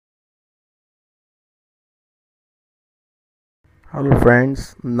Hello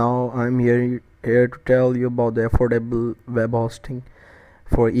friends, now I'm here to tell you about the affordable web hosting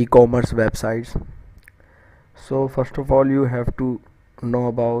for e-commerce websites. So first of all, you have to know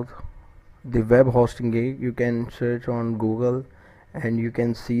about the web hosting gig. You can search on Google and you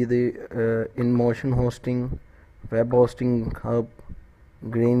can see the in-motion hosting, web hosting hub,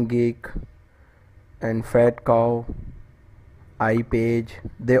 green gig and fat cow, iPage.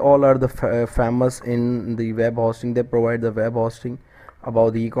 They all are the famous in the web hosting. They provide the web hosting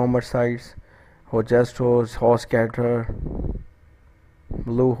about the e-commerce sites. Hosthost, HostGator,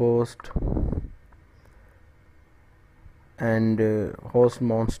 Bluehost, and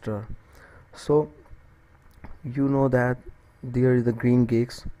HostMonster. So you know that there is the green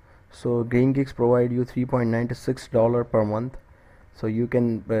gigs. So green gigs provide you $3.96 per month. So you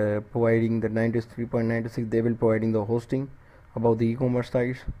can providing the 93.96. They will providing the hosting about the e-commerce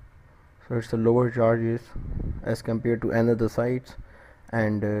sites. So it's the lower charges as compared to another sites.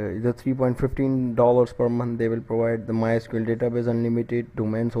 And the $3.15 per month, they will provide the MySQL database unlimited,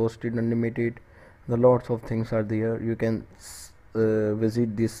 domains hosted unlimited. The lots of things are there. You can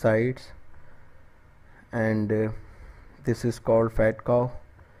visit these sites, and this is called Fat Cow.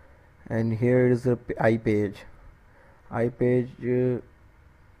 And here is the iPage. iPage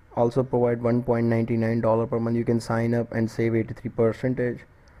also provide $1.99 per month. You can sign up and save 83%.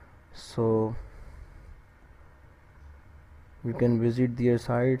 So you can visit their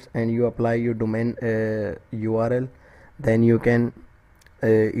sites and you apply your domain URL, then you can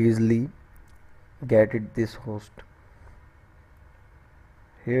easily get it this host.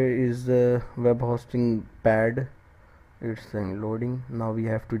 Here is the web hosting pad. It's loading. Now we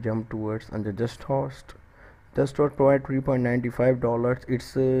have to jump towards under Just Host. Just Host provide $3.95.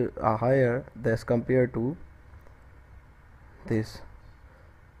 It's higher as compared to this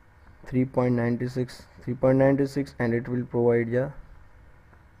 3.96, and it will provide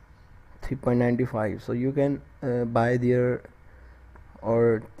 3.95. so you can buy there,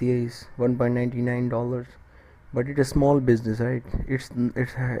 or there is $1.99, but it's a small business, right?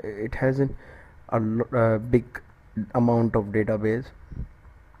 It hasn't a big amount of database,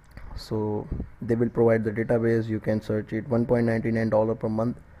 so they will provide the database. You can search it. $1.99 per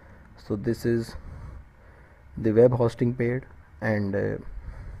month. So this is the web hosting paid, and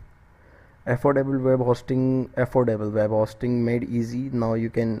affordable web hosting made easy. Now you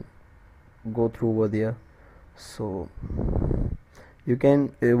can go through over there, so you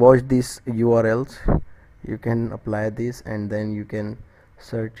can watch these URLs. You can apply this and then you can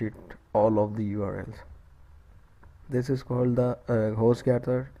search it, all of the URLs. This is called the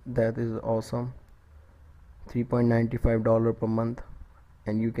HostGator. That is awesome. $3.95 per month,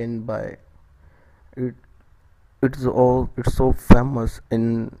 and you can buy it. It's so famous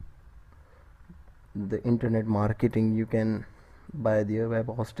in the internet marketing. You can buy their web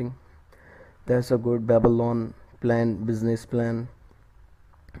hosting. There's a good Babylon plan, business plan,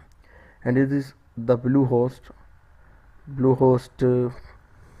 and it is the Bluehost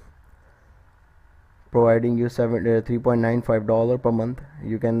providing you $3.95 per month.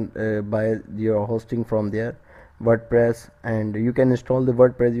 You can buy your hosting from there. WordPress, and you can install the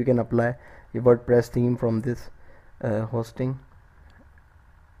WordPress. You can apply your WordPress theme from this hosting,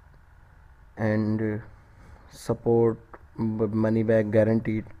 and support money back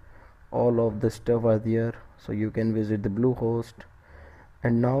guaranteed. All of the stuff are there, so you can visit the Bluehost.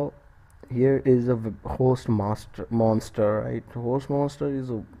 And now here is a host monster, right? Host monster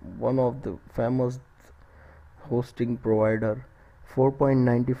is one of the famous hosting provider.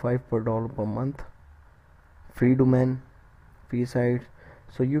 $4.95 per month, free domain, free sites.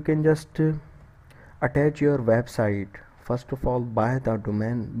 So you can just attach your website. First of all, buy the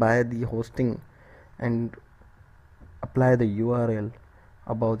domain, buy the hosting, and apply the URL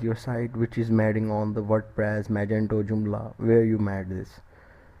about your site, which is madding on the WordPress, Magento, Joomla, where you made this,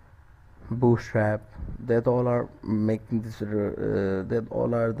 Bootstrap. That all are making this. That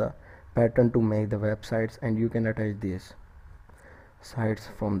all are the pattern to make the websites, and you can attach these sites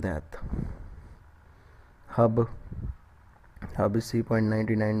from that. Hub is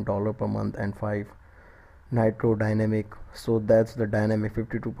 $3.99 per month, and 5 Nitro Dynamic. So that's the dynamic,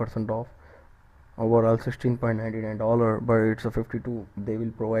 52% off. Overall $16.99, but it's a 52. They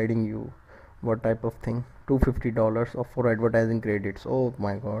will providing you what type of thing, $250 for advertising credits. Oh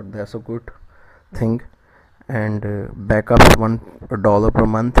my god, that's a good thing. And backups $1 per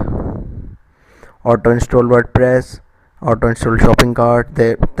month. Auto install WordPress, auto install shopping cart.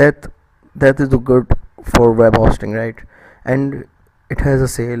 That is good for web hosting, right? And it has a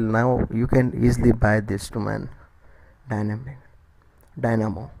sale now. You can easily buy this domain,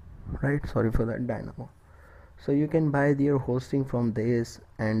 Dynamo, right? Sorry for that, Dynamo. So you can buy their hosting from this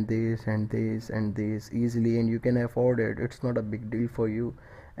and this and this and this easily, and you can afford it. It's not a big deal for you,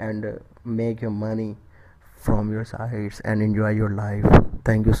 and make your money from your sites and enjoy your life.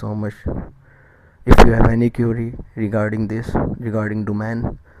 Thank you so much. If you have any query regarding this, regarding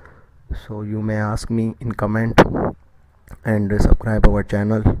domain, so you may ask me in comment, and subscribe our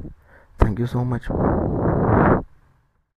channel. Thank you so much.